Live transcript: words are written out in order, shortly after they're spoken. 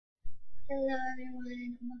Hello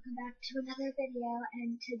everyone, welcome back to another video,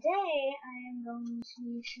 and today I am going to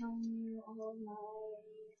be showing you all of my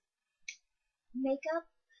makeup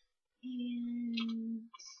and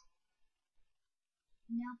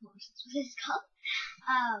nail polish, that's what it's called.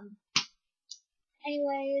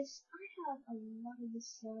 Anyways, I have a lot of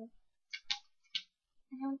this stuff.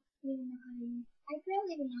 I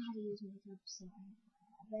barely even know how to use makeup, so I don't know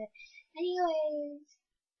how, but anyways,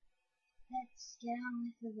 let's get on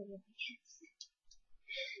with the video, I guess.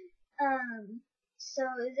 So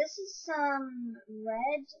this is some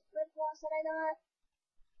red lip gloss that I got,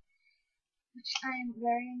 which I'm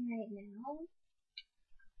wearing right now.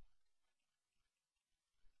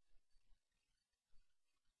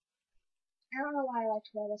 I don't know why I like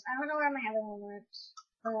to wear this. I don't know where my other one went,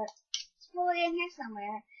 but it's probably in here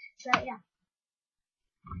somewhere. So yeah.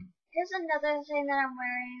 Here's another thing that I'm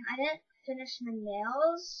wearing. I didn't finish my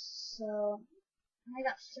nails, so I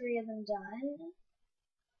got 3 of them done.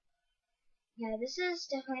 Yeah, this is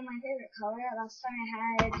definitely my favorite color. Last time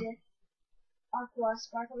I had aqua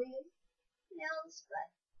sparkly nails, but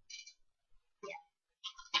yeah.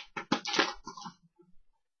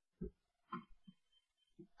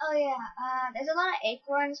 Oh yeah, there's a lot of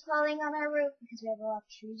acorns falling on our roof because we have a lot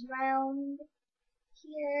of trees around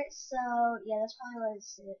here. So yeah, that's probably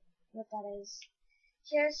what that is.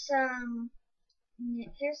 Here's the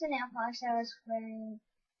nail polish that I was wearing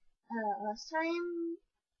last time.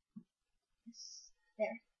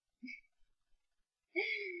 There.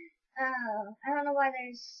 I don't know why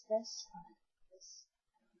there's this on this.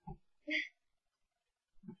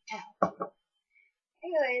 Ow.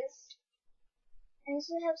 Anyways, I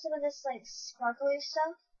also have some of this like sparkly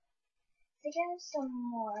stuff. I think I have some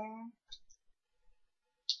more.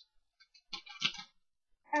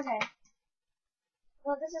 Okay.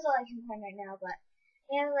 Well, this is all I can find right now, but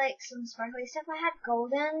I have like some sparkly stuff. I had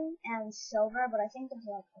golden and silver, but I think those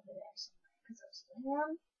are like over there somewhere because I was doing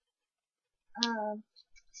them.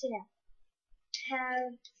 So yeah,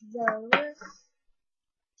 have those.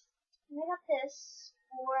 And I got this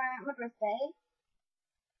for my birthday.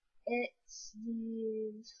 It's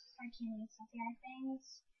these freaking sapphire things.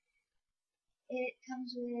 It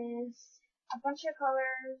comes with a bunch of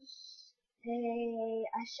colors, a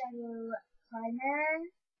eyeshadow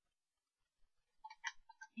primer,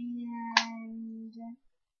 and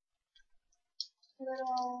a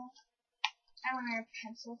little eyeliner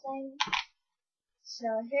pencil thing. So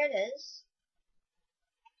here it is.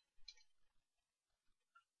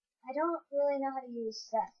 I don't really know how to use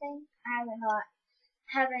that thing. I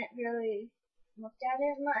haven't really looked at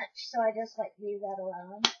it much, so I just like leave that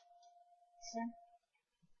alone. So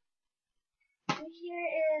here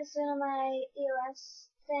is one of my EOS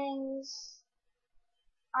things.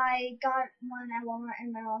 I got one at Walmart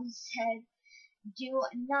and my mom said, do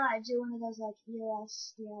not do one of those like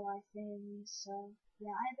EOS DIY things. So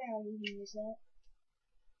yeah, I barely even use it.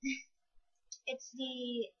 It's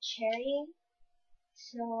the cherry.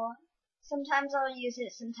 So sometimes I'll use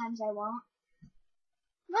it, sometimes I won't.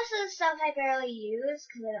 Most of the stuff I barely use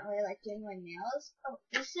because I don't really like doing my nails. Oh,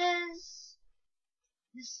 this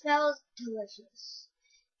smells delicious.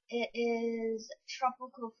 It is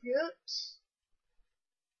tropical fruit.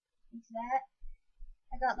 What's that?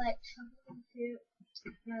 I got like tropical fruit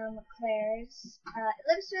from Claire's. It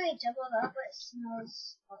looks really jumbled up, but it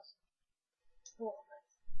smells cool.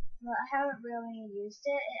 But I haven't really used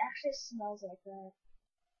it. It actually smells like that.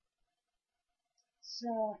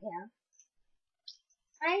 So yeah.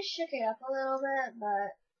 I shook it up a little bit,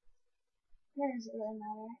 but that doesn't really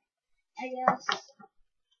matter. I guess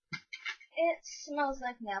it smells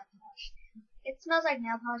like nail polish. It smells like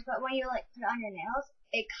nail polish, but when you like put it on your nails,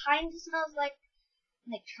 it kind of smells like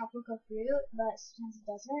tropical fruit, but sometimes it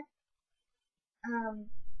doesn't.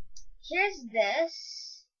 Here's this.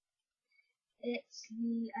 It's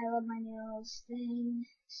the I Love My Nails thing.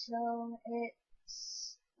 So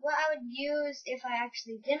it's what I would use if I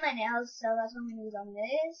actually did my nails, so that's what I'm going to use on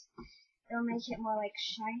this. It'll make it more like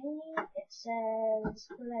shiny. It says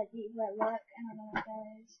for that deep wet look. I don't know what that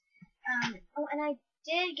is. Oh, and I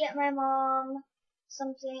did get my mom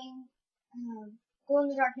something. Glow in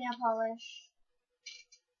the dark nail polish.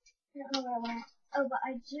 I don't know where it went. Oh, but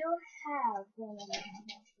I do have glow in the dark nail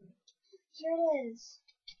polish. Here it is.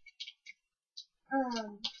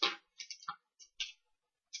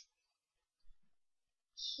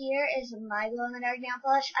 Here is my glow in the dark nail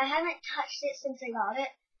polish. I haven't touched it since I got it.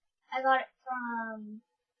 I got it from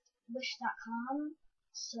wish.com.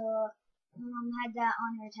 So my mom had that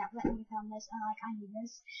on her tablet and we found this and I'm like, I need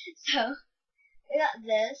this. So we got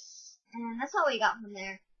this and that's all we got from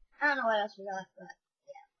there. I don't know what else we got, but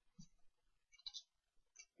yeah.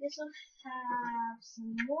 This will have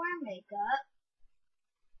some more makeup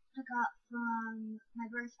I got from my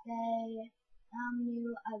birthday.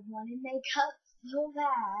 Knew I wanted makeup so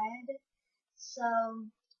bad, so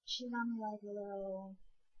she got me like a little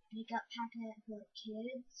makeup packet for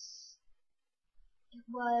kids. It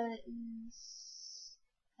was,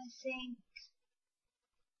 I think,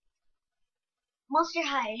 Monster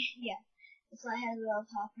High, yeah. So I had a little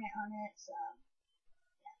paw print on it, so,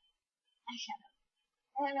 yeah, eyeshadow.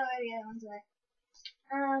 I don't know where the other ones were.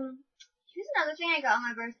 Here's another thing I got on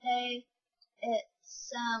my birthday.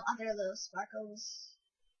 It's some other little sparkles.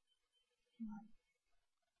 Come on.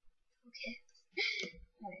 Okay.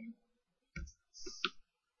 Alright.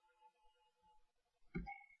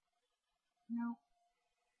 No.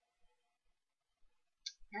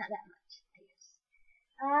 Not that much, I guess.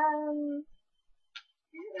 I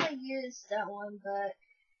didn't really use that one, but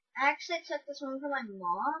I actually took this one from my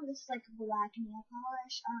mom. This is like black nail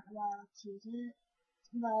polish. I don't know why I like to use it,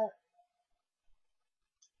 but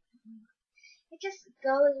it just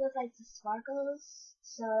goes with like the sparkles,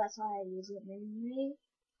 so that's why I use it mainly.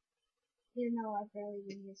 Even though I barely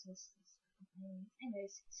even use this.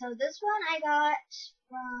 Anyways, so this one I got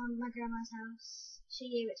from my grandma's house. She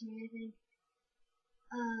gave it to me, I think.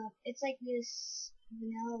 It's like this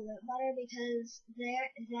vanilla lip butter because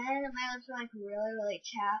then my lips were like really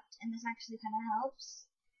chapped, and this actually kind of helps.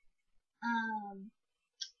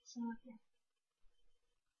 So yeah.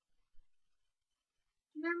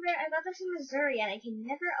 Remember, I got this in Missouri and I can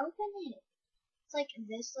never open it. It's like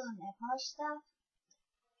this little nail polish stuff.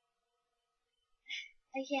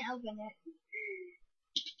 I can't open it.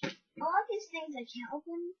 All of these things I can't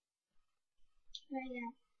open. But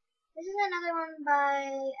yeah. This is another one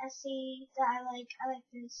by Essie that I like. I like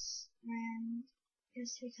this brand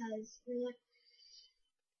just because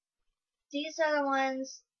these are the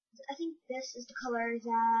ones. I think this is the color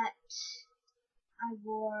that I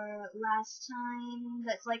wore last time.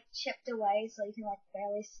 That's like chipped away, so you can like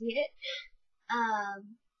barely see it.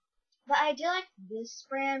 But I do like this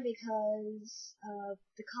brand because of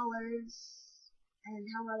the colors and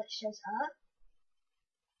how well it shows up.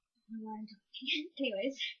 I don't know why I'm talking.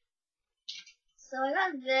 Anyways. So I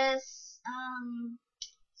got this,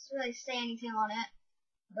 doesn't really say anything on it,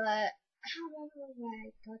 but I don't remember where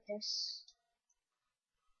I got this.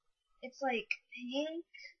 It's like pink,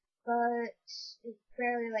 but it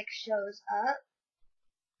barely like shows up.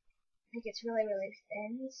 Like it's really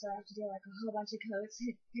thin, so I have to do like a whole bunch of coats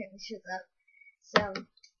and it barely shows up. So,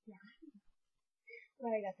 yeah.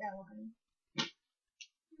 Where I got that one.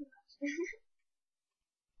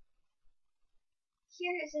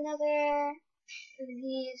 Here is another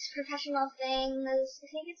these professional things. I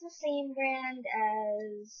think it's the same brand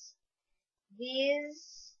as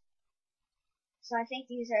these. So I think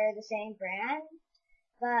these are the same brand.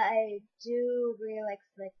 But I do really like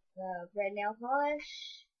the red nail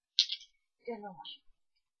polish. Don't know why.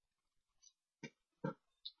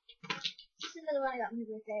 This is another one I got on my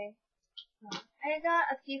birthday. I got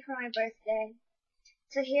a few for my birthday.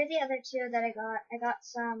 So here are the other two that I got. I got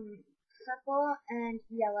some purple and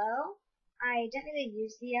yellow. I didn't really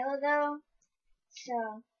use the yellow though,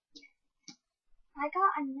 so I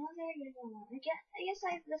got another yellow one. I guess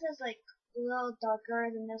this is like a little darker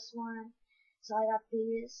than this one, so I got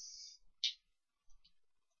these.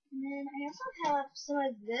 And then I also have some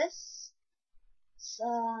of this,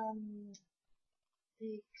 some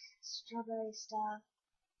big strawberry stuff.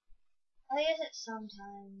 I use it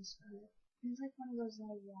sometimes, but it's like one of those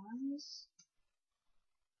little ones.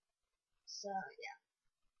 So yeah.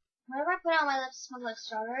 Whenever I put it on my lips, it smells like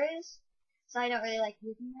strawberries, so I don't really like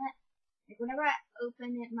using that. Like whenever I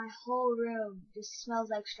open it, my whole room just smells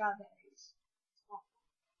like strawberries.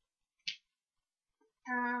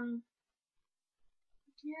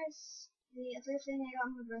 Here's the other thing I got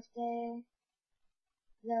on my birthday.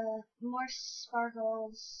 The more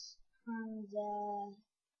sparkles from the,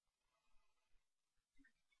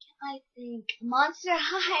 I think, Monster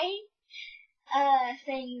High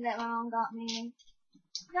thing that my mom got me.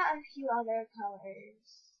 Got a few other colors.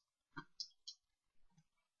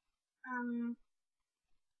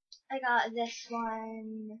 I got this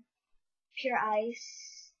one, Pure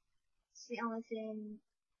Ice. It's the only thing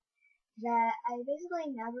that I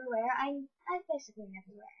basically never wear. I basically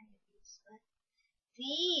never wear any of these, but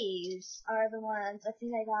these are the ones I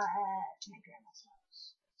think I got at my grandma's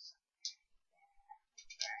house.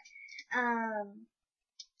 Oh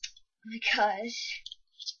my gosh.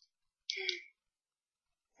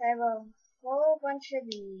 So I have a whole bunch of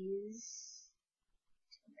these.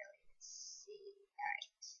 Let's see.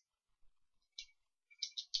 Alright.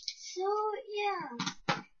 So, yeah.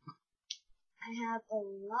 I have a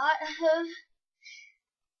lot of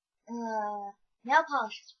nail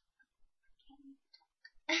polishes.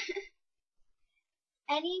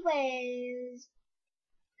 Anyways,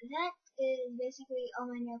 that is basically all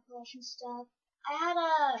my nail polish and stuff. I had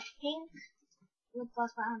a pink lip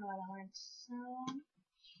gloss, but I don't know where that went. So,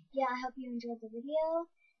 yeah, I hope you enjoyed the video.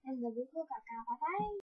 And the video, bye bye.